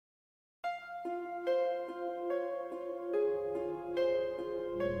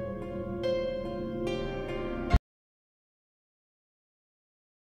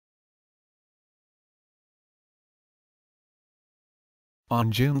On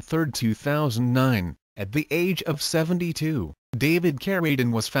June 3, 2009, at the age of 72, David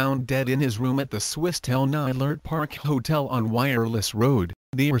Carradine was found dead in his room at the Swisstel Nylert Park Hotel on Wireless Road,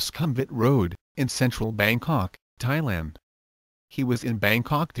 near Sukhumvit Road, in central Bangkok, Thailand. He was in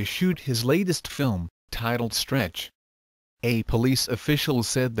Bangkok to shoot his latest film, titled Stretch. A police official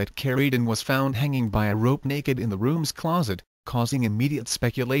said that Carradine was found hanging by a rope naked in the room's closet, causing immediate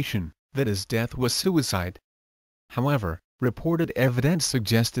speculation that his death was suicide. However, reported evidence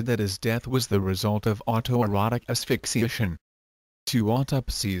suggested that his death was the result of autoerotic asphyxiation. 2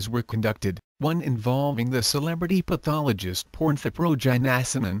 autopsies were conducted, one involving the celebrity pathologist Pornthip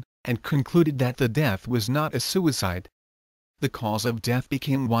Jinasanan, and concluded that the death was not a suicide. The cause of death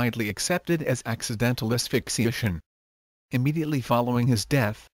became widely accepted as accidental asphyxiation. Immediately following his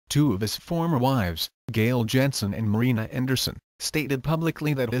death, 2 of his former wives, Gail Jensen and Marina Anderson, stated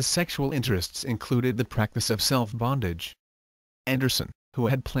publicly that his sexual interests included the practice of self-bondage. Anderson, who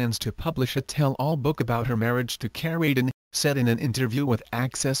had plans to publish a tell-all book about her marriage to Carradine, said in an interview with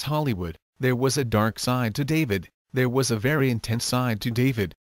Access Hollywood, "There was a dark side to David, there was a very intense side to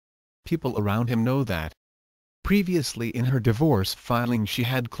David. People around him know that." Previously in her divorce filing she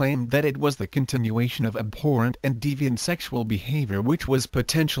had claimed that it was the continuation of abhorrent and deviant sexual behavior which was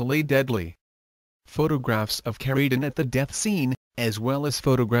potentially deadly. Photographs of Carradine at the death scene, as well as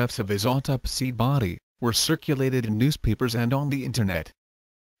photographs of his autopsied body, were circulated in newspapers and on the internet.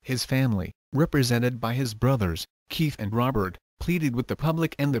 His family, represented by his brothers, Keith and Robert, pleaded with the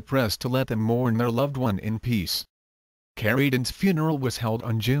public and the press to let them mourn their loved one in peace. Carradine's funeral was held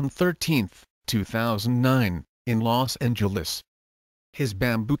on June 13, 2009, in Los Angeles. His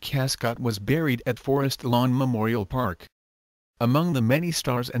bamboo casket was buried at Forest Lawn Memorial Park. Among the many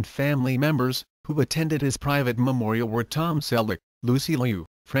stars and family members who attended his private memorial were Tom Selleck, Lucy Liu,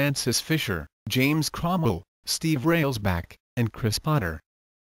 Francis Fisher, James Cromwell, Steve Railsback, and Chris Potter.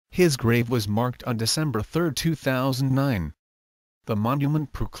 His grave was marked on December 3, 2009. The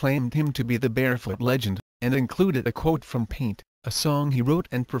monument proclaimed him to be the Barefoot Legend, and included a quote from Paint, a song he wrote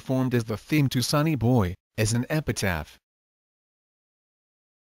and performed as the theme to Sonny Boy, as an epitaph.